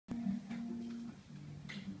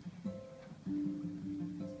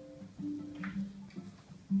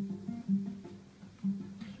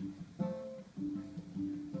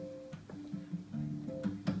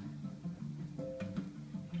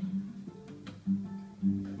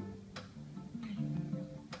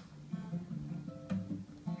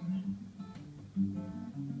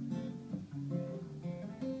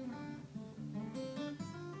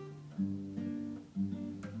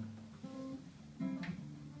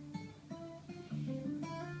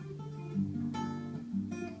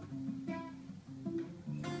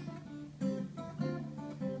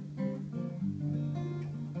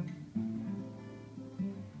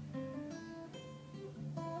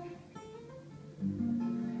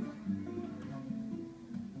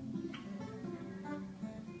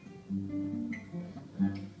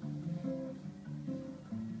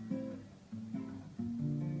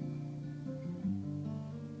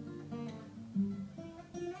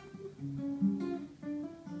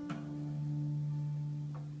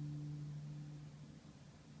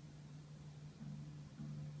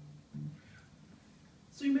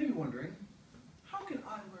wondering, how can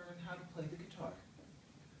I learn how to play the guitar?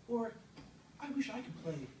 Or, I wish I could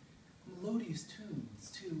play melodious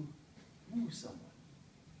tunes to woo someone.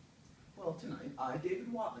 Well, tonight, I,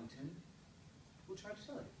 David Watlington, will try to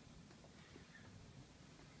tell you.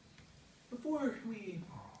 Before we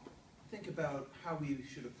think about how we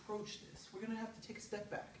should approach this, we're going to have to take a step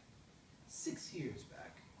back. 6 years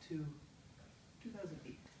back to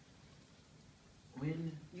 2008.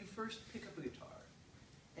 When you first pick up a guitar,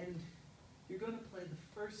 and you're going to play the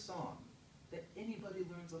first song that anybody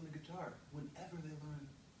learns on the guitar whenever they learn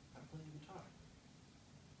how to play the guitar.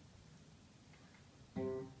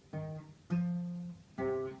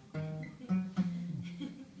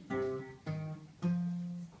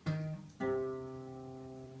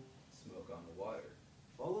 Smoke on the Water,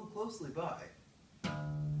 followed closely by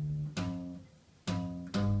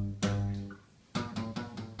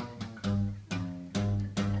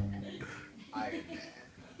Iron Man.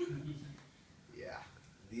 Yeah,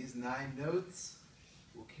 these 9 notes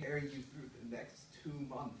will carry you through the next 2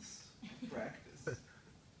 months of practice.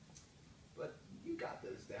 But you got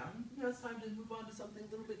those down. Now it's time to move on to something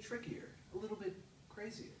a little bit trickier, a little bit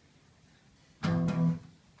crazier.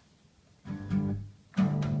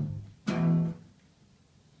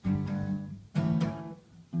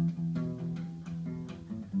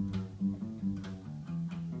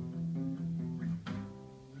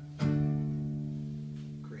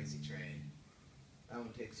 Crazy Train. That one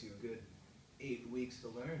takes you a good 8 weeks to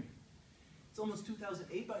learn. It's almost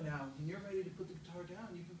 2008 by now, and you're ready to put the guitar down.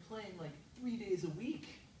 You've been playing like 3 days a week.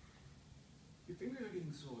 Your fingers are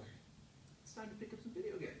getting sore. It's time to pick up some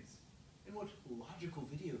video games. And what logical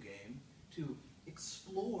video game to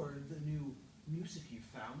explore the new music you've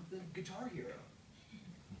found than Guitar Hero?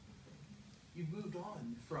 You've moved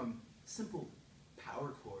on from simple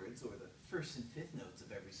power chords or the first and fifth notes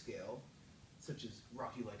of every scale, such as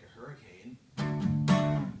Rock You Like a Hurricane,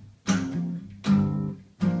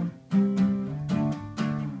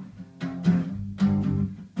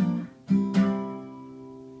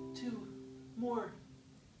 more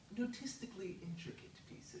notistically intricate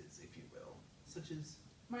pieces, if you will, such as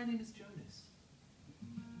My Name is Jonas.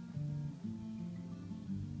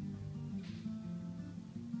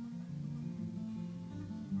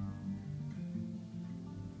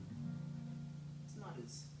 It's not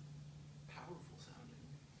as powerful sounding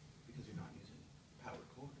because you're not using power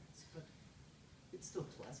chords, but it's still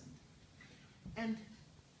pleasant. And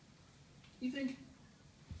you think,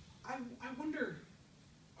 I wonder,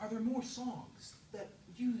 are there more songs that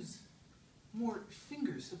use more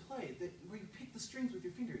fingers to play, where you pick the strings with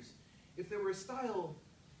your fingers? If there were a style,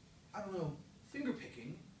 I don't know, finger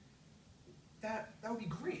picking, that would be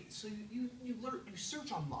great. So you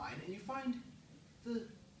search online and you find the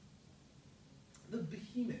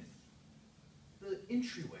behemoth, the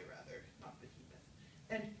entryway rather, not behemoth,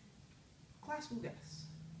 and classical guess,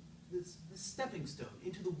 this stepping stone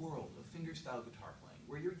into the world of fingerstyle guitar playing,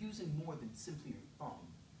 where you're using more than simply your thumb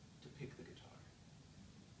to pick the guitar.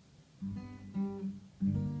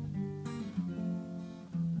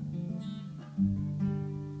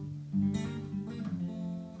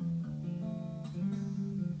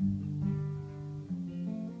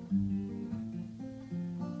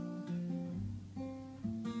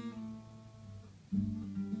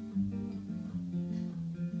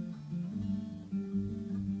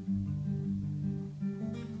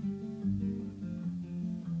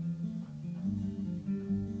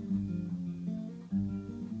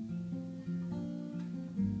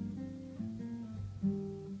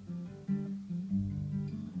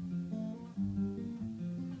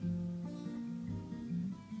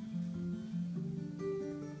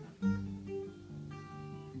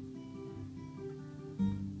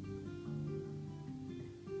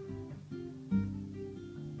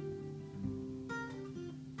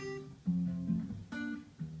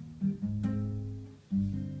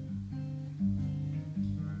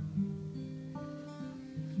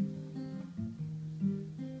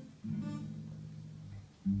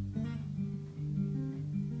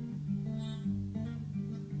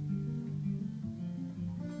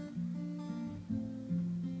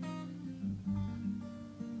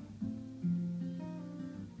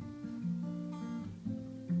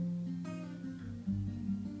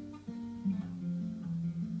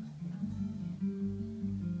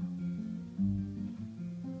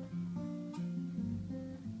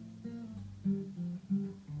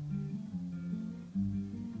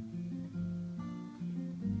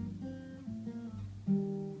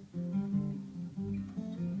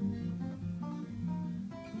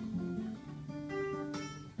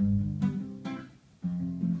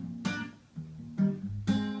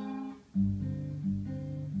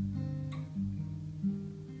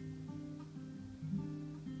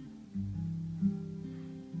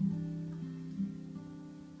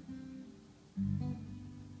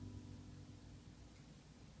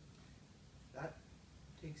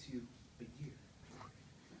 takes you a year,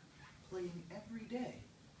 playing every day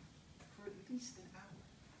for at least an hour.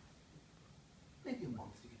 Maybe a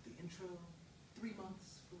month to get the intro, 3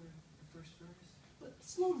 months for the first verse. But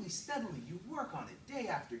slowly, steadily, you work on it day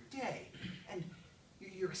after day, and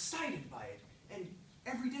you're excited by it, and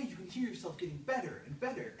every day you can hear yourself getting better and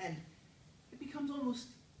better, and it becomes almost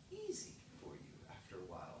easy for you after a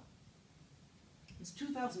while. It's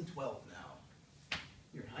 2012 now.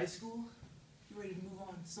 You're in high school, you're ready to move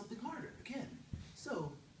on to something harder again.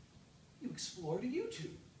 So, you explore to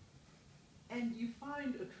YouTube, and you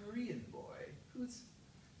find a Korean boy who's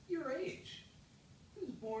your age, who's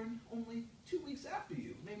born only 2 weeks after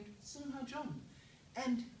you, named Sung Ha Jung,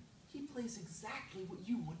 and he plays exactly what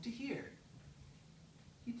you want to hear.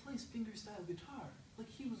 He plays fingerstyle guitar like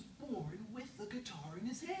he was born with a guitar in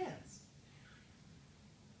his hands.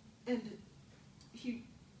 And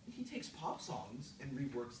he takes pop songs and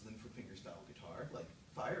reworks them for fingerstyle guitar, like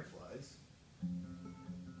Fireflies.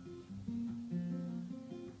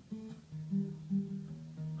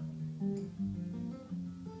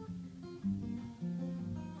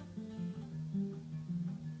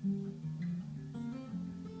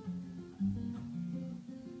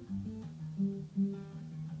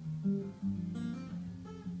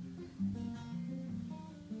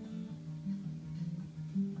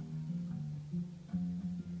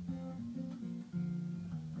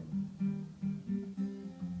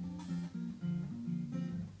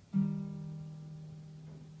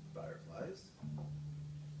 Fireflies.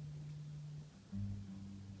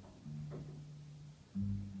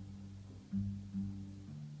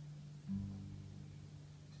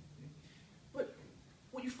 But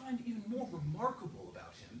what you find even more remarkable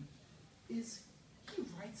about him is he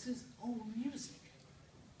writes his own music.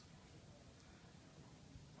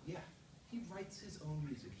 Yeah, he writes his own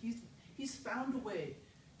music. He's found a way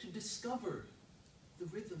to discover the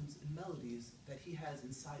rhythms and melodies that he has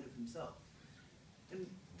inside of himself. And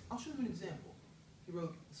I'll show you an example. He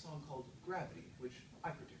wrote a song called Gravity, which I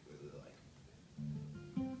particularly like.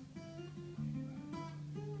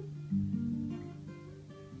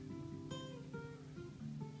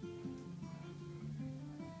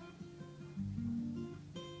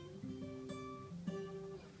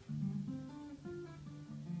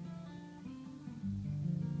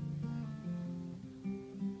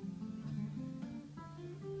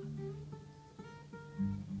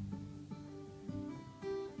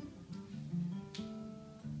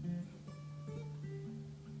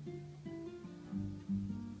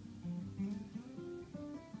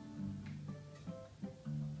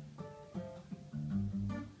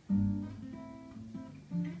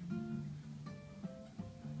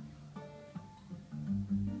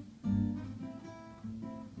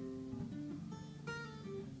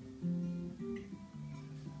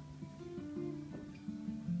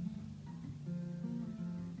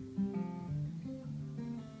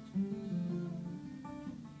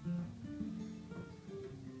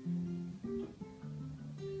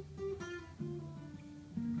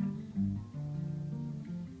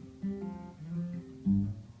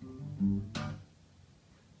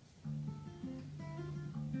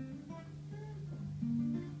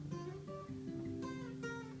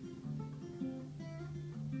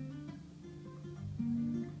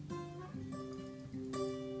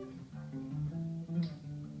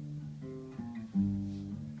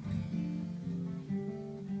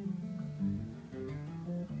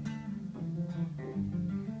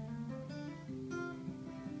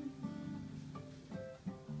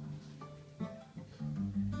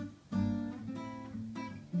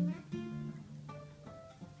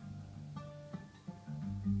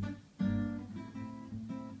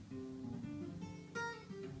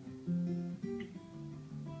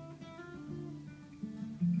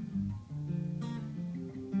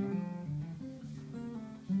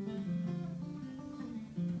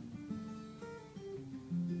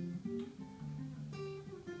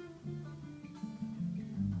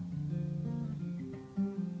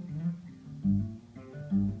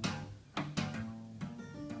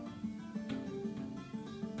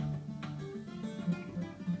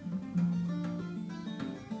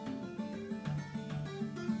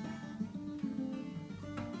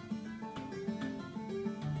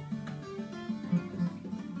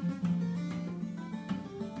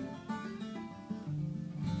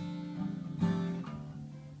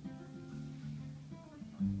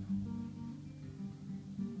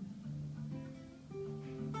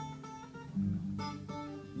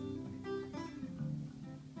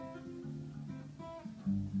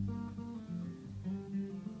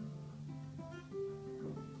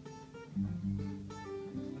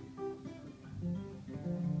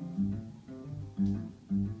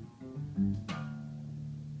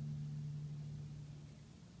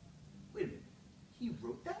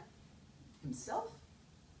 himself,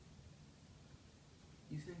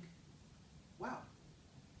 you think, wow,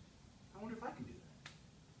 I wonder if I can do that.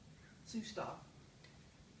 So you stop,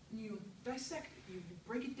 and you dissect it, you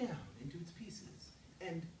break it down into its pieces,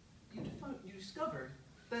 and you discover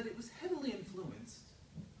that it was heavily influenced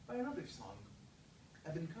by another song,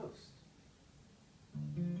 Ebon Coast.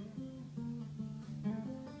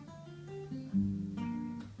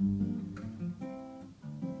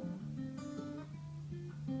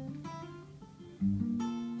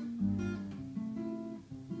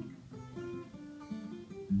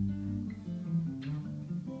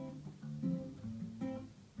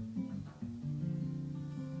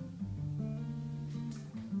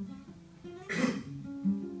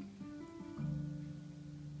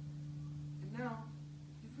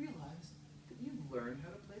 Learn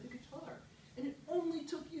how to play the guitar. And it only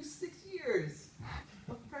took you 6 years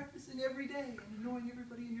of practicing every day and annoying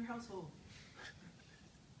everybody in your household.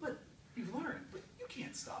 But you've learned, but you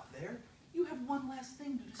can't stop there. You have one last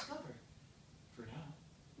thing to discover. For now,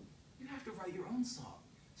 you have to write your own song.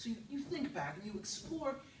 So you think back and you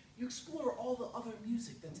explore all the other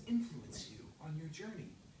music that's influenced you on your journey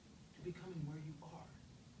to becoming where you are.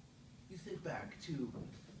 You think back to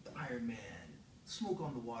the Iron Man, Smoke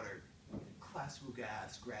on the Water, classical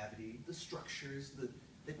gas, gravity, the structures,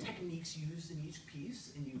 the techniques used in each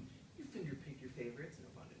piece, and you finger pick your favorites, no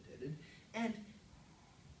pun intended, and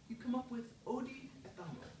you come up with Odi et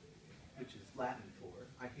Amo, which is Latin for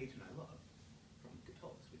I hate and I love, from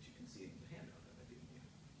Catullus, which you can see in the handout that I've given you,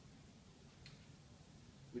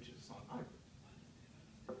 which is a song I wrote.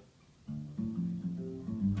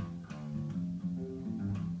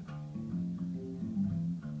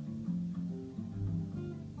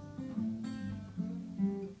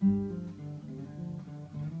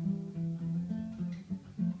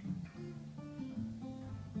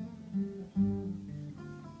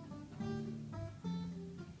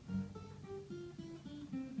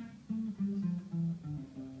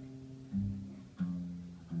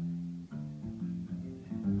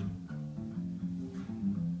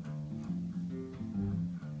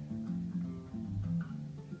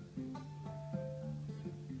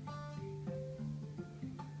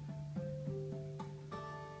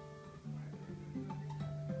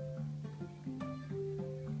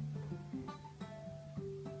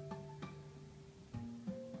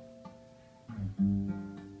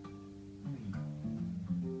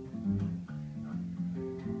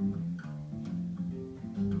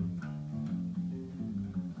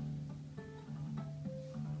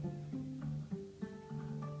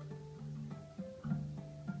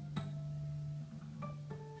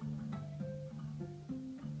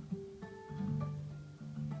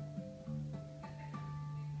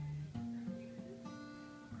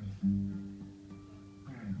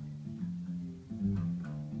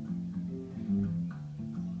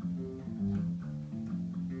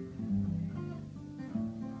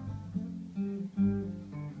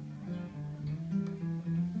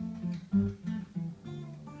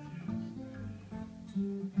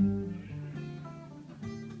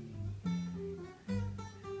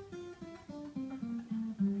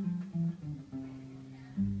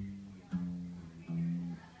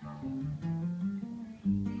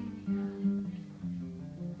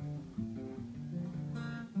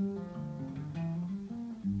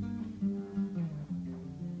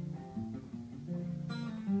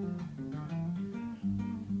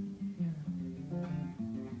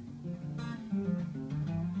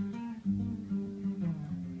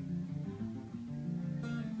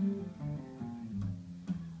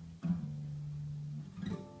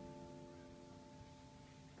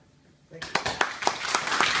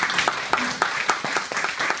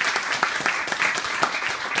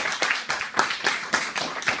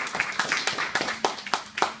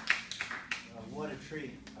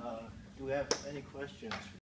 Do we have any questions?